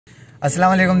अस्सलाम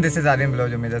वालेकुम, this is Aryan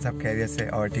blog. उम्मीद है सब खैरियत से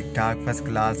और ठीक ठाक फर्स्ट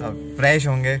क्लास और फ्रेश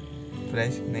होंगे।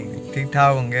 फ्रेश नहीं, ठीक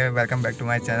ठाक होंगे। Welcome back to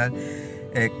my channel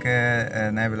एक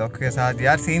नए ब्लॉग के साथ।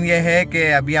 यार सीन ये है कि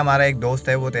अभी हमारा एक दोस्त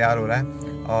है, वो तैयार हो रहा है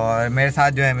और मेरे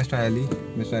साथ जो है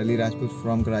मिस्टर अली राजपूत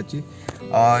फ्रॉम कराची,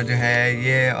 और जो है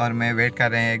ये और मैं वेट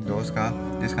कर रहे हैं एक दोस्त का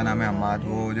जिसका नाम है अम्माद।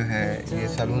 वो जो है ये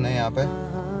सलून है यहाँ पर,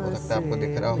 हो सकता है आपको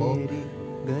दिख रहा हो,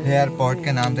 एयरपोर्ट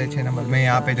के नाम से 6 नंबर में।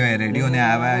 यहाँ पे जो है रेडी होने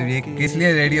आया हुआ है। ये किस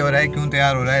लिए रेडी हो रहा है, क्यों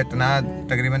तैयार हो रहा है, इतना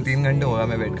तकरीबन 3 घंटे होगा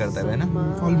मैं वेट करते हुए ना,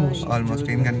 ऑलमोस्ट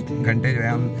 3 घंटे जो है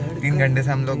हम 3 घंटे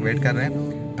से हम लोग वेट कर रहे हैं।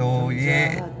 तो ये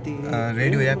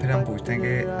रेडी हो जाए फिर हम पूछते हैं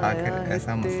कि आखिर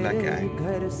ऐसा मसला क्या है।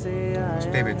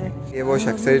 Stay with me. ये वो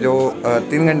शख्स है जो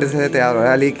 3 घंटे से तैयार हो रहा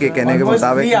है अली के कहने के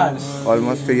मुताबिक,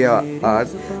 ऑलमोस्ट 3 आवर्स।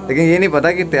 लेकिन ये नहीं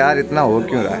पता कि तैयार इतना हो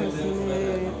क्यों रहा है।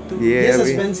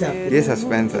 ये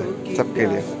सस्पेंस है सबके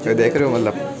लिए। तो देख रहे हो,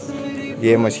 मतलब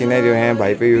ये मशीनें जो हैं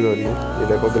भाई पे यूज़ हो रही है। ये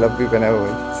देखो ग्लव भी पहने हुए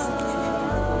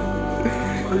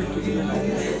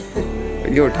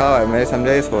ये उठा हुआ है, मैं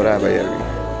समझा ये सो रहा है भाई अभी।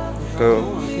 तो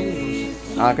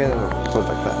आके सो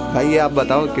सकता है भाई। ये आप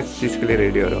बताओ किस चीज़ के लिए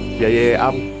रेडी हो रहे हो, या ये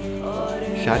आप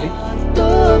शादी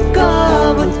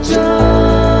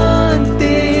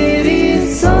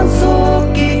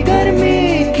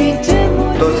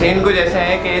तो सीन कुछ ऐसे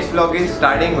हैं कि इस व्लॉग की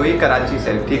स्टार्टिंग हुई कराची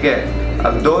से, ठीक है।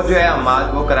 अब दोस्त जो है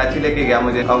अम्माद, वो कराची लेके गया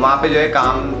मुझे और वहाँ पे जो है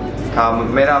काम था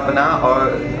मेरा अपना, और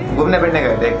घूमने फिरने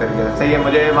गए थे एक तरीके से। सही है,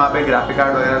 मुझे वहाँ पे ग्राफिक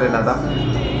कार्ड वगैरह देना था।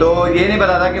 तो ये नहीं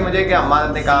पता था कि मुझे कि अम्माद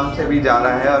अपने काम से भी जा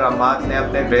रहा है और अम्माद ने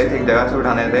अपने ड्रेस एक जगह से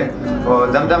उठाने थे।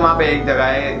 और जमजम वहाँ पे एक जगह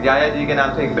है, याया जी के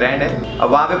नाम से एक ब्रांड है। अब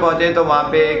वहाँ पे पहुँचे तो वहाँ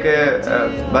पे एक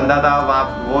बंदा था वहाँ,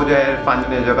 वो जो है इरफान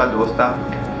जुनेजो का दोस्त था।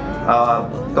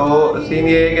 तो सीन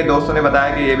ये है कि दोस्तों ने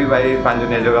बताया कि ये भी भाई इरफान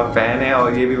जुनेजो का फ़ैन है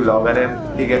और ये भी ब्लॉगर है,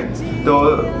 ठीक है। तो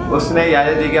उसने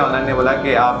याया जी के ऑनर ने बोला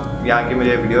कि आप यहाँ की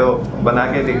मुझे वीडियो बना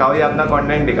के दिखाओ या अपना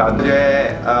कंटेंट दिखाओ। तो जो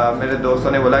है मेरे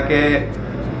दोस्तों ने बोला कि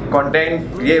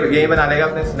कंटेंट ये यही बना लेगा,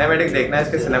 अपने सिनेमैटिक देखना है,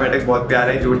 इसके सिनेमैटिक बहुत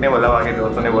प्यारे हैं। झूठ नहीं बोला, वहाँ के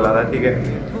दोस्तों ने बोला था, ठीक है।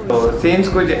 तो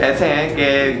सीन्स कुछ ऐसे हैं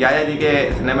कि याया जी के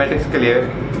सिनेमैटिक्स के लिए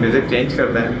म्यूज़िक चेंज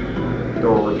करते हैं। तो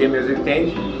ये म्यूज़िक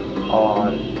चेंज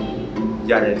और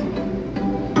याया जी।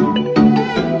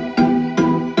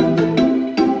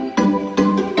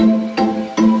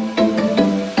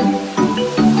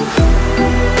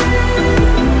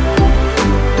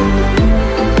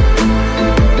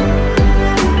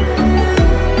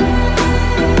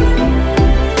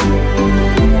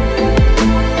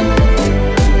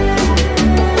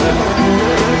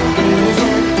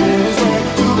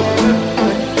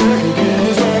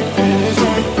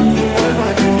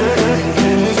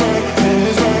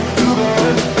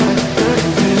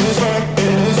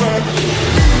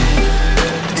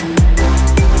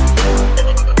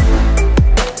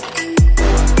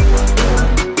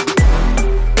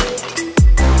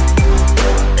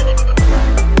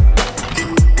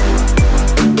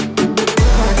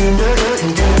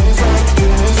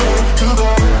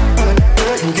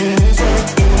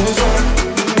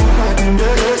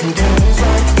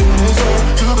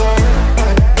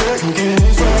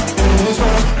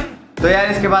 तो यार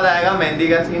इसके बाद आएगा मेहंदी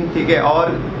का सीन, ठीक है। और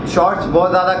शॉर्ट्स बहुत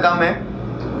ज़्यादा कम है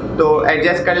तो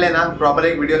एडजस्ट कर लेना, प्रॉपर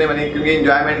एक वीडियो नहीं बनी क्योंकि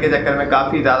एंजॉयमेंट के चक्कर में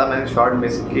काफ़ी ज़्यादा मैंने शॉर्ट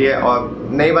मिस किए और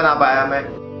नहीं बना पाया मैं।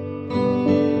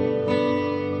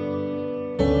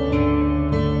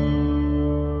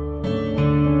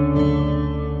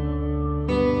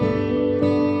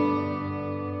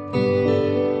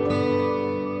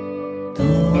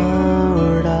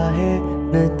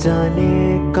 न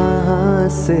जाने कहाँ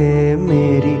से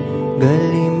मेरी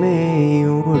गली में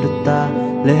यूं उड़ता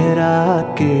लहरा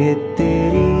के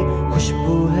तेरी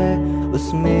खुशबू है,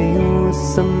 उसमें यूं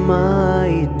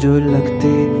समाई जो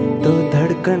लगते तो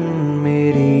धड़कन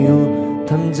मेरी यूं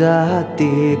थम जाती।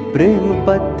 एक प्रेम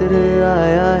पत्र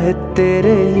आया है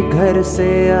तेरे घर से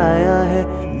आया है,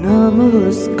 नाम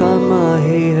उसका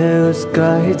माही है,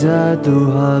 उसका ही जादू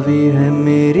हावी है।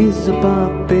 मेरी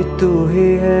जुबान पे तू ही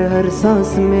है, हर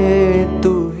सांस में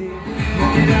तू ही।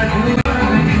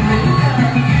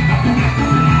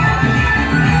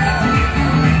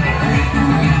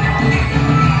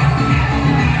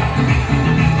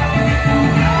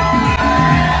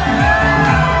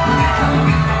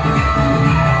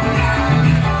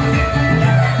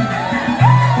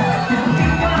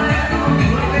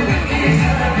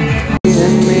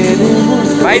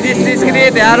 भाई जिस चीज़ के लिए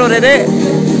तैयार हो रहे थे,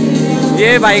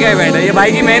 ये भाई का इवेंट है, ये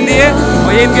भाई की मेहंदी है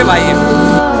और ये इनके भाई है।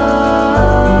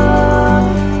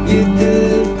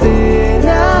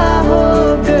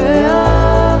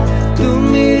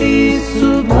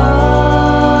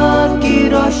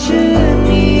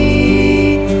 रोशनी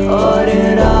और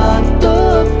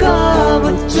रातों का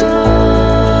वो चाँद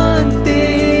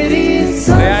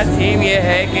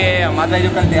हमाद भाई जो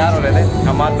कल तैयार हो रहे थे,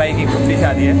 हमाद भाई की खुद की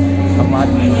शादी है।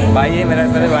 हमाद भाई है मेरा,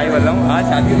 मेरे भाई बोल रहा हूँ। आज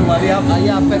शादी तुम्हारी, आप आइए,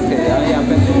 आप पे आइए, आप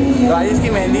पे। तो आज इसकी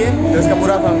मेहंदी है, तो उसका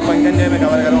पूरा फंक्शन जो है मैं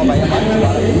कवर करूँगा भाई हमारे।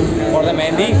 और तो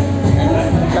मेहंदी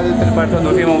कल फिर परसों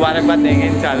दूसरी मुबारकबाद देंगे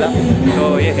इंशाल्लाह। तो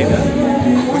ये थी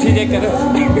खुशी चेक करो।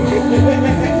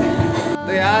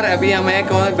 तो यार अभी हम हैं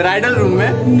कौन ब्राइडल रूम में।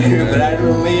 ब्राइडल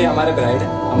रूम में ये हमारे ब्राइड है,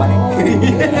 हमारी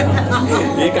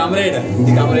ये कामरेड है,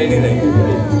 ये कामरेड ही रहेगी।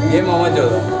 ये मोहम्मद जो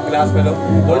क्लास फेलो,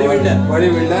 बॉडी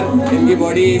बिल्डर। इनकी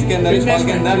बॉडी इसके अंदर, शॉल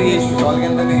के अंदर, ये शॉल के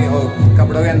अंदर नहीं, और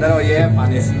कपड़ों के अंदर। और ये है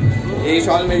फानिस, ये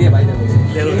शॉल मेरी है भाई।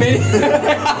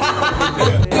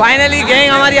 फाइनली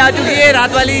गैंग हमारी आ चुकी है,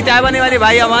 रात वाली चाय बने वाली।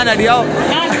 भाई अमान हटियाओ।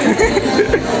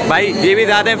 भाई ये भी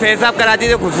जाते हैं फेस अप कराची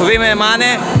से, खुशबू मेहमान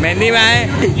है, मेहंदी में आए।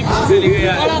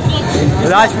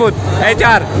 राजपूत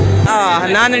HR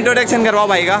नान इंट्रोडक्शन करवाओ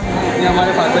भाई का। ये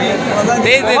हमारे पास है,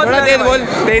 तेज थोड़ा तेज बोल,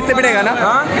 तेज से पिटेगा ना।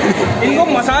 हाँ, इनको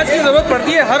मसाज की जरूरत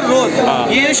पड़ती है हर रोज।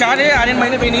 ये जो शाल है आर्यन भाई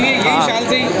ने पहनी है, यही शाल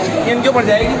से ये इनके ऊपर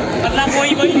जाएगी।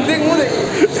 देख मुँह देख।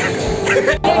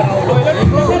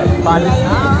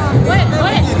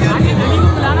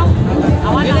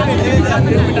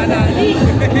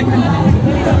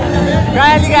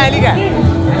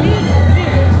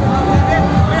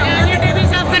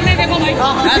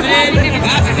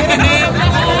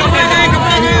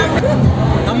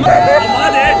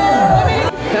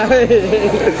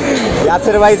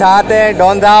 यासर भाई साथ हैं,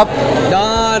 डॉन साहब,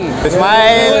 डॉन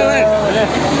इस्माइल।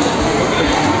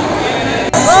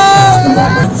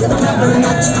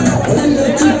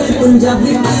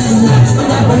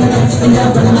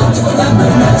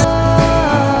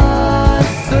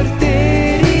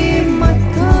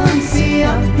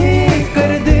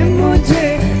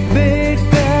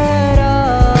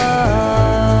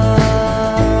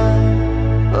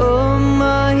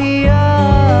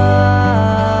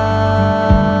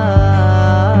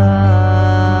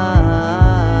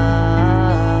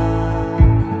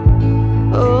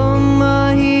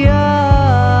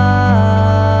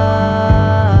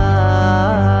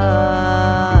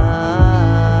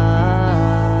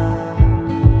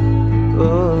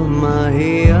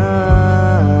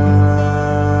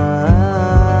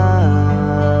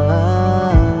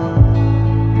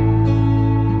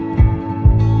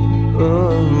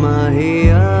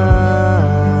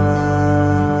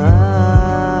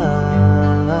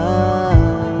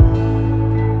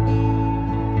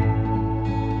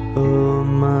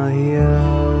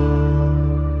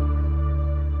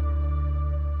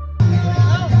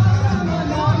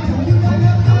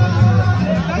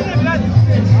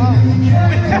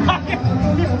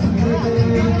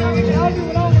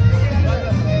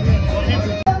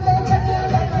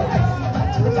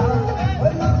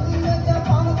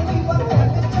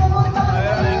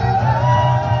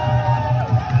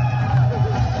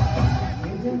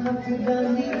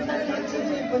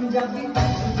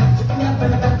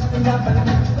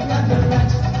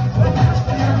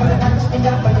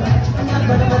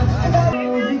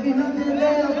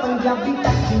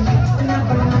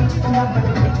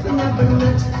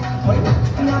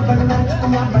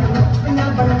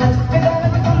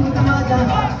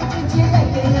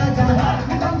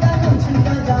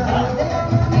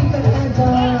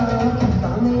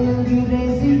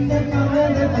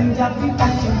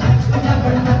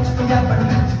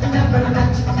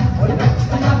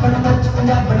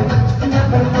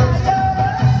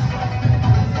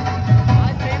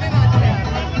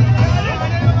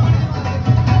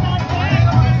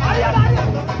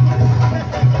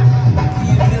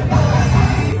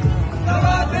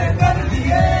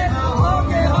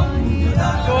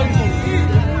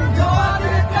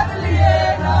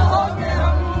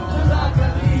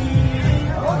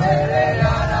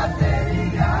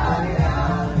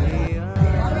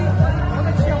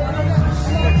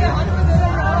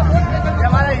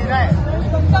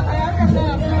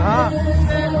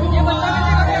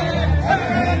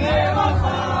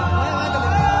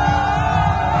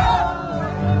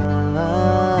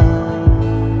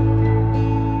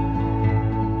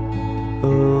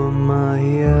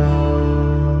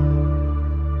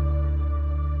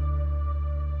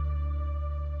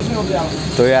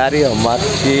 तो यार ये अम्माद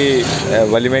की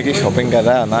वलीमे की शॉपिंग कर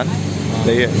रहा है अनान।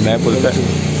 देखिए नए पुल पे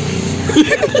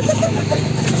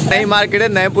नई मार्केट है,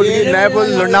 नए पुल की, नए पुल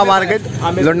लुंडा मार्केट,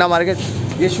 लुंडा मार्केट।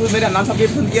 ये शूज मेरे अन्ना साहब के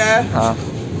पसंद किया है। हाँ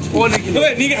वो नहीं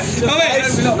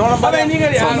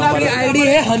आईडी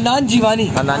है हन्नान जीवानी।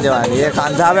 हन्नान जीवानी, ये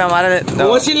खान साहब है हमारे।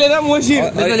 मोशी लेना, मोशी